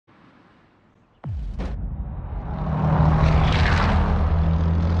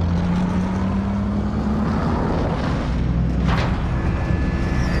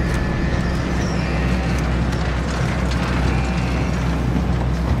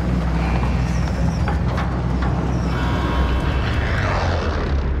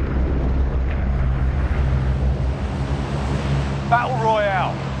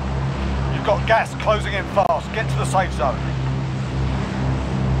Get to the safe zone.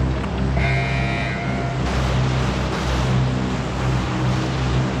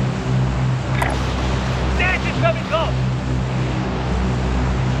 Gas is coming, go!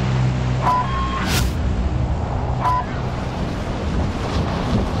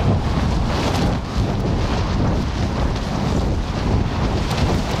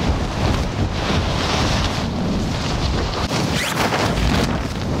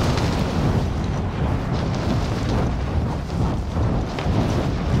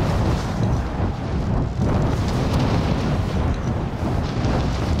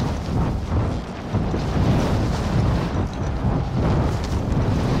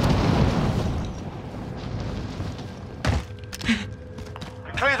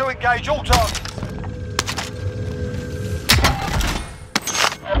 Clear to engage all targets.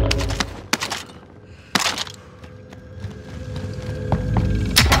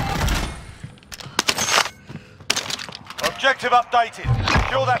 Objective updated.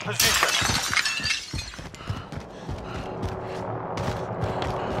 Secure that position.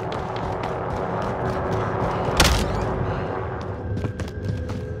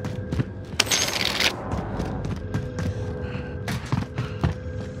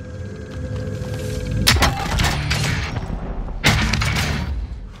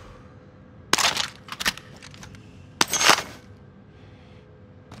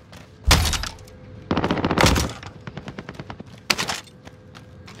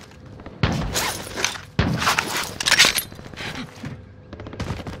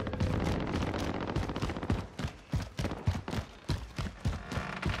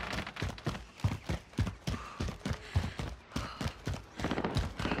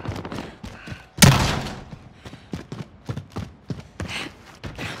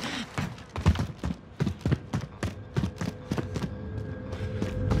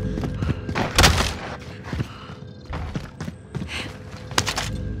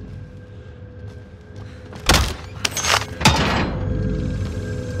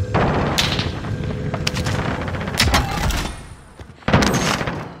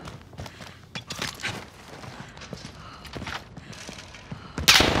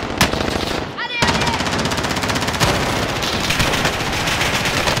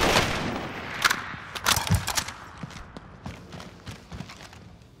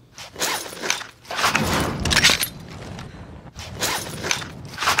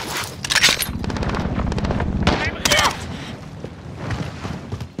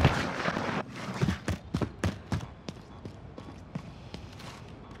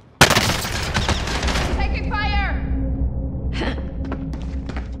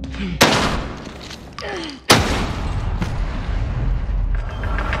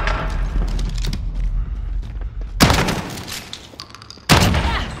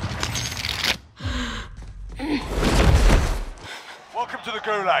 Welcome to the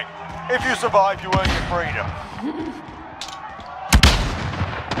Gulag. If you survive, you earn your freedom.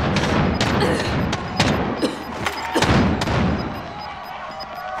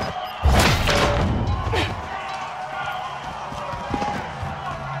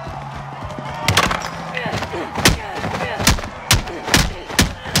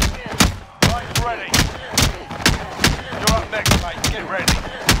 Right, ready. You're up next, mate. Get ready.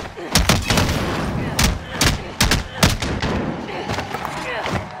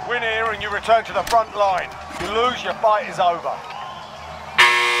 Win here and you return to the front line. You lose, your fight is over.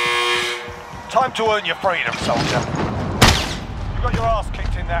 Time to earn your freedom, soldier. You got your ass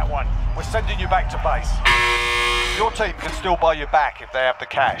kicked in that one. We're sending you back to base. Your team can still buy you back if they have the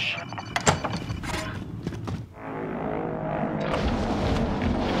cash.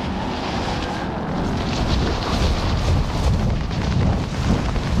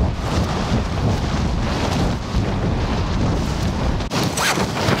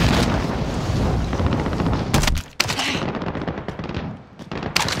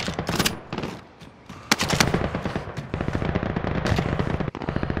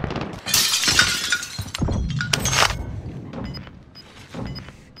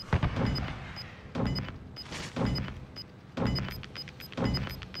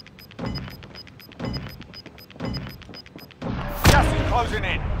 Closing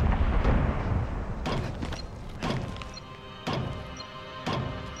in.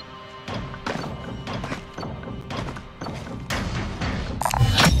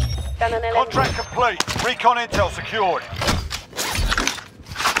 Contract complete. Recon intel secured.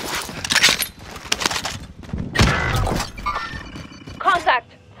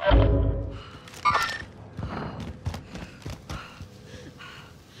 Contact.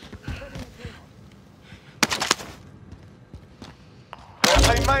 Your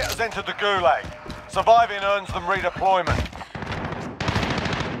teammate has entered the Gulag. Surviving earns them redeployment.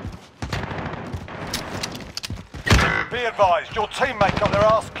 Be advised, your teammate got their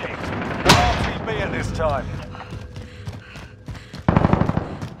ass kicked. RTB at this time.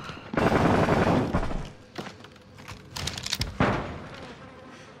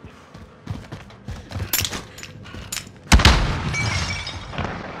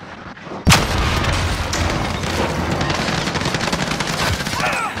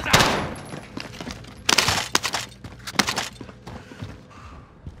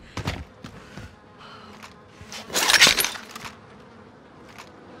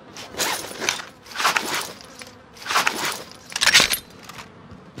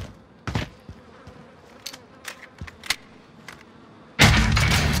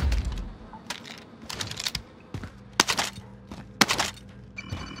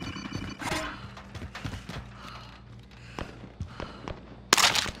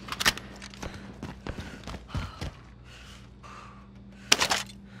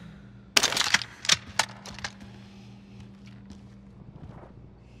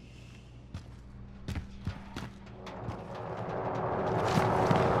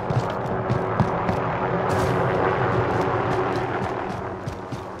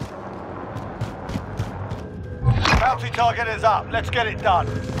 Bounty target is up. Let's get it done.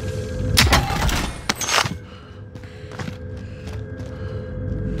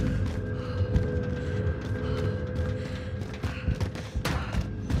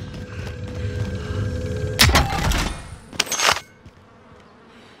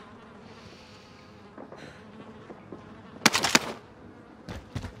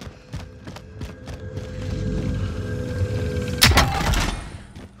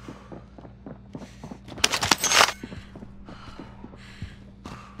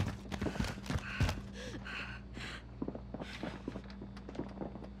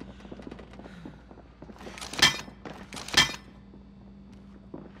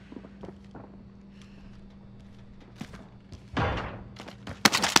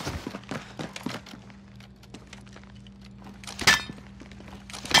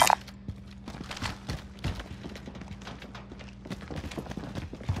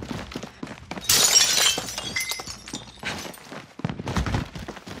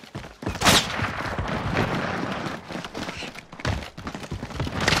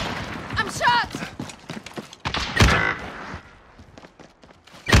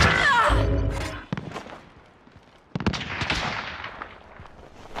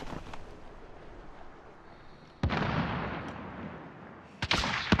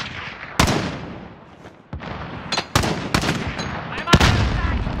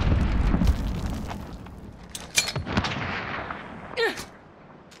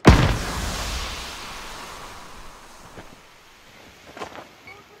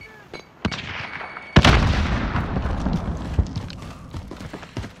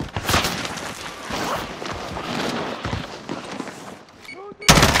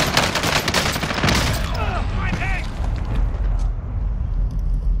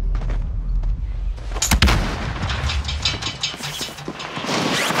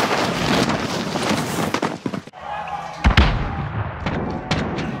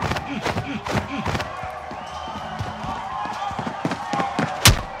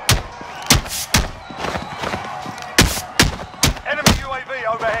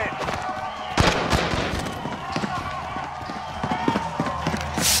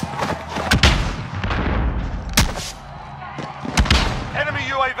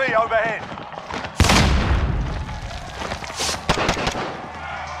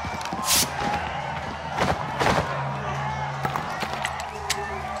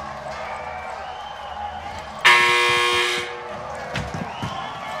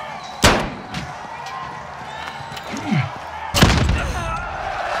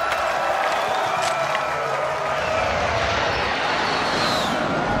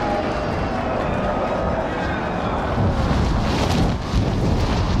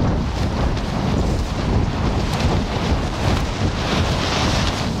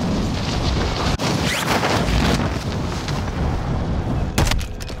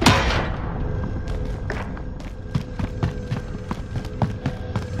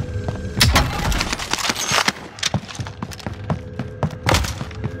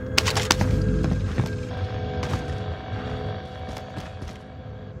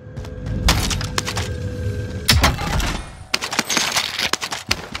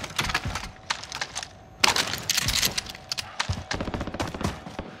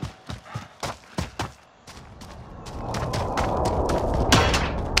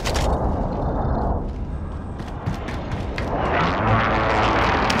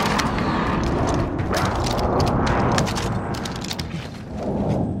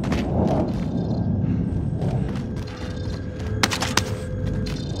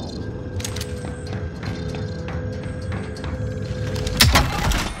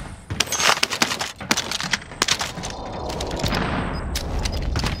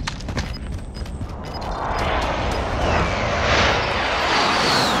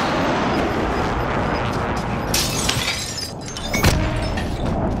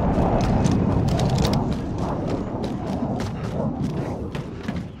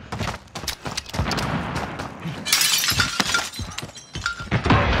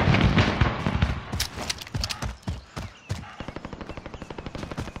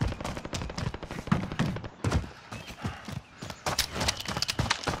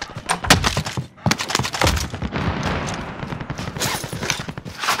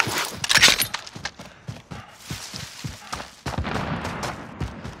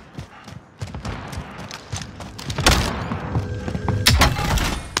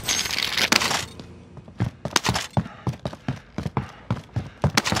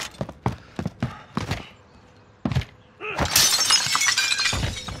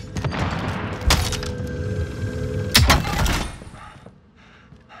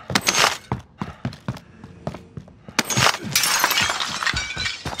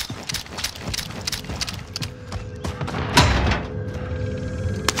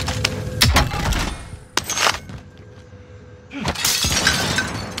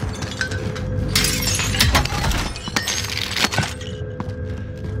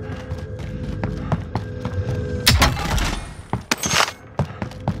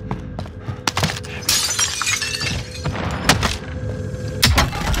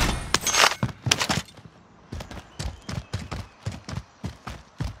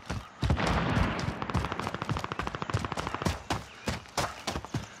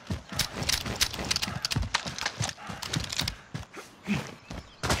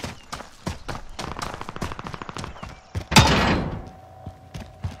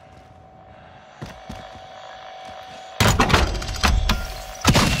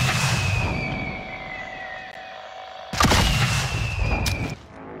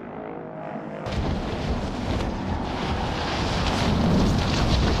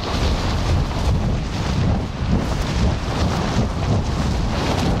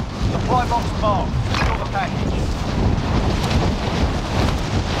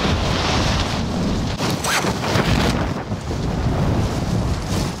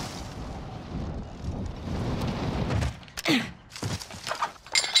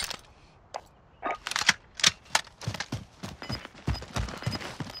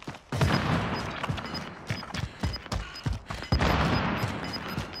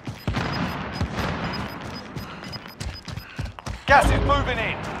 Gas is moving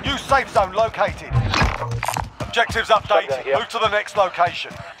in. New safe zone located. Objectives updated. Move to the next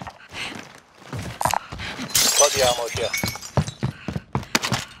location. Got the ammo here.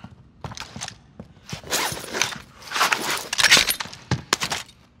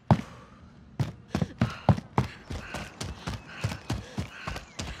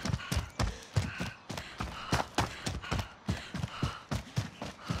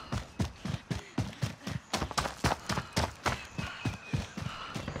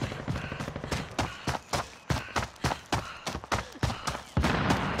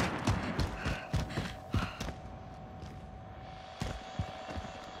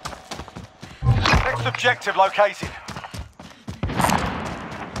 Next objective located.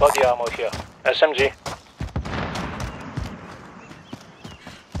 Got the ammo here. SMG.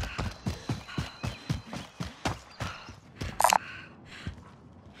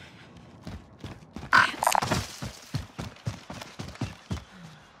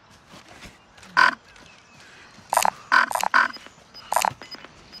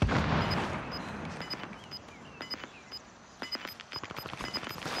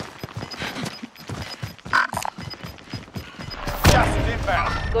 Gas is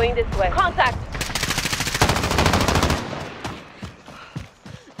inbound. Going this way. Contact!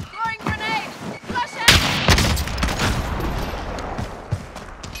 Throwing grenade! Flush out!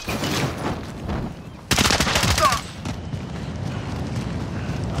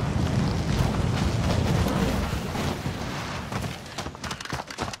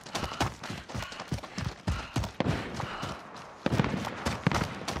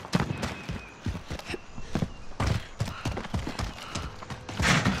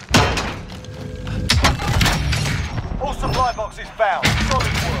 All supply boxes found.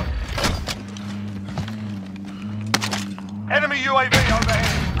 Solid work. Enemy UAV overhead.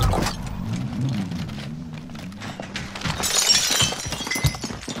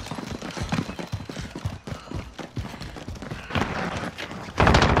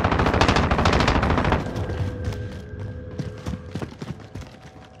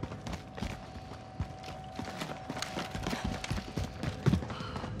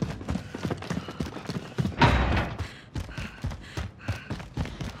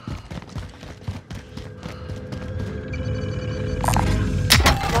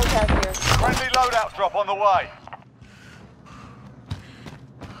 Contact here. Friendly loadout drop on the way.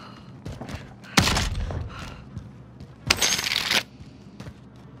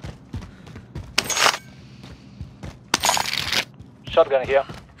 Shotgun here.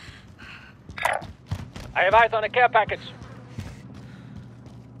 I have eyes on a care package.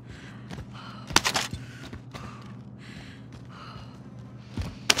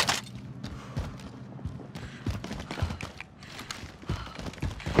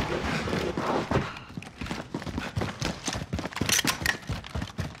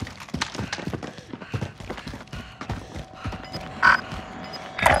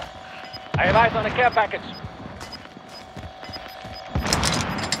 I have eyes on a care package.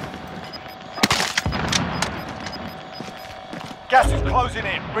 Gas is closing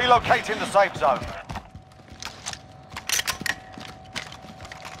in. Relocating the safe zone.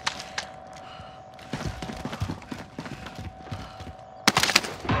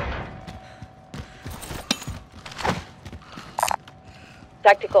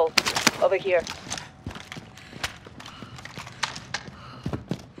 Tactical. Over here.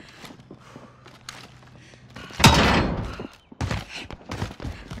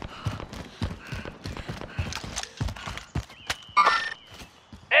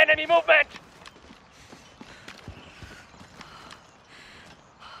 Enemy movement!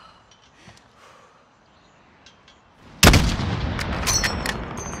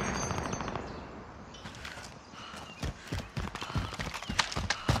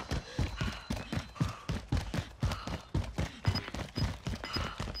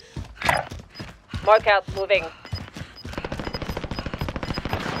 Mark out. Moving.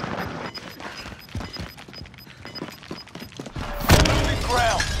 Losing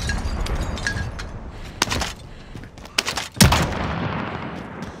ground.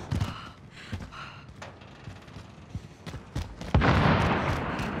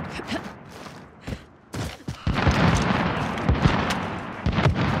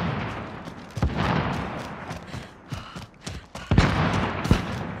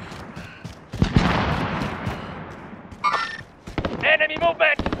 Enemy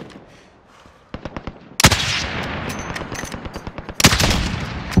movement!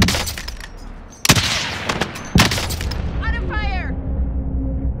 Under fire!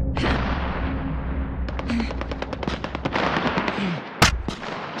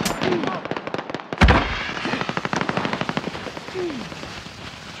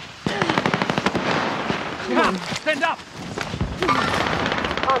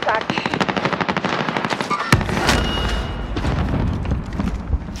 contact.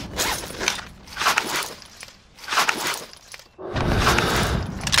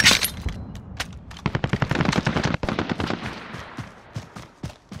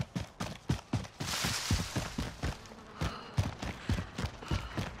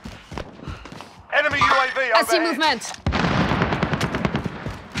 Enemy UAV I see overhead. movement.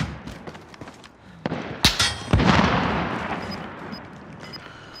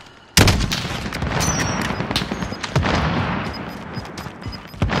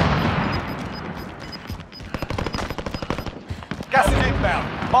 Gas is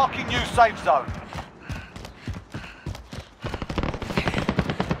inbound. Marking new safe zone.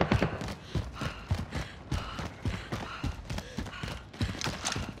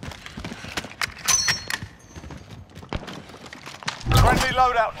 Friendly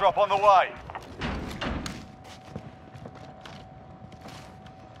loadout drop on the way.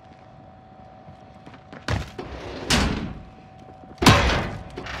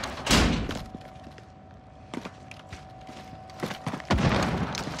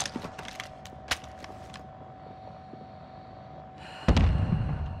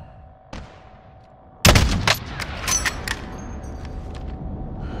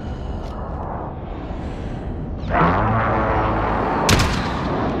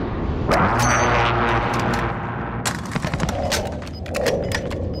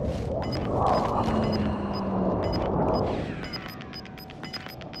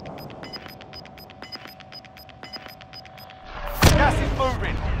 Gas is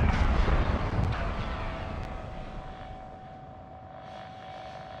moving.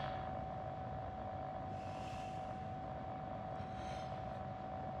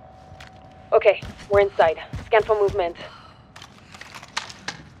 Okay, we're inside. Scan for movement.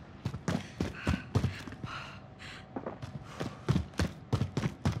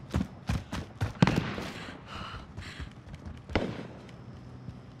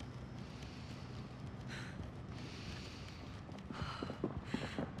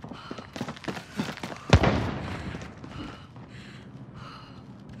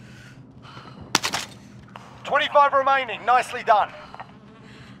 $25 remaining. Nicely done.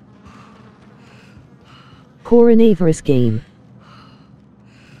 Coronavirus game.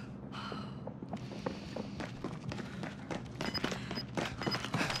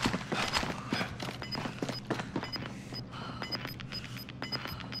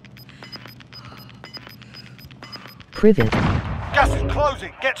 Privet. Gas is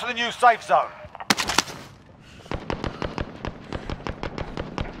closing. Get to the new safe zone.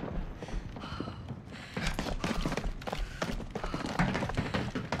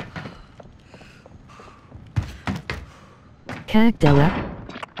 Cagdella.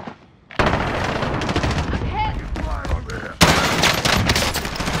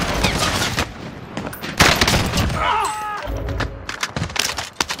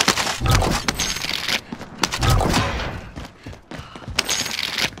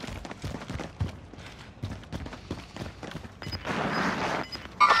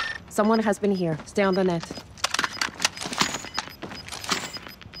 Someone has been here. Stay on the net.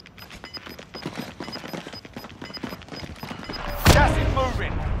 Gas is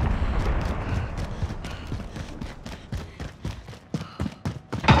moving.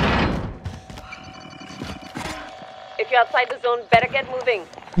 If you're outside the zone, better get moving.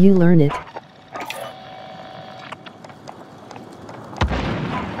 You learn it.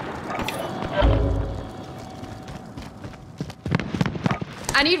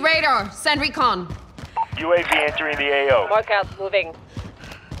 I need radar. Send recon. UAV entering the AO. Mark out, moving.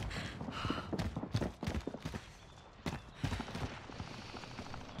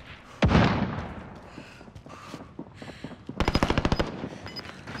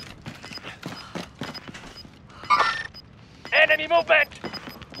 Enemy movement!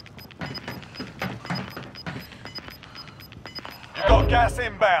 You've got gas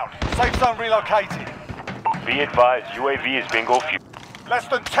inbound. Safe zone relocated. Be advised, UAV is bingo fuel. Less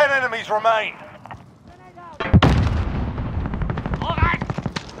than 10 enemies remain.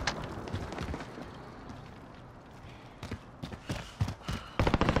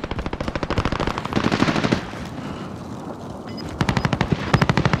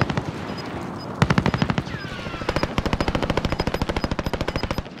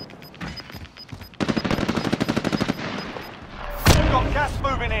 You've got gas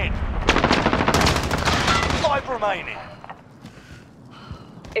moving in. 5 remaining.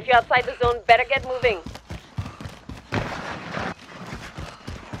 If you're outside the zone, better get moving.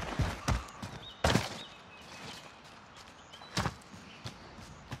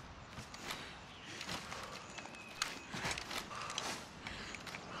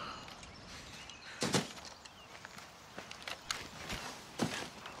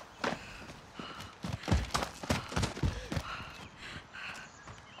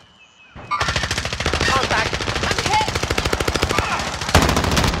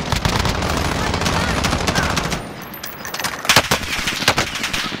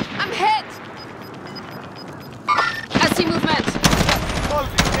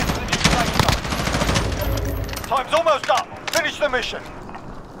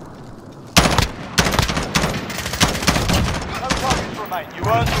 mate. You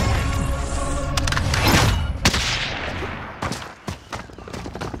earned the win.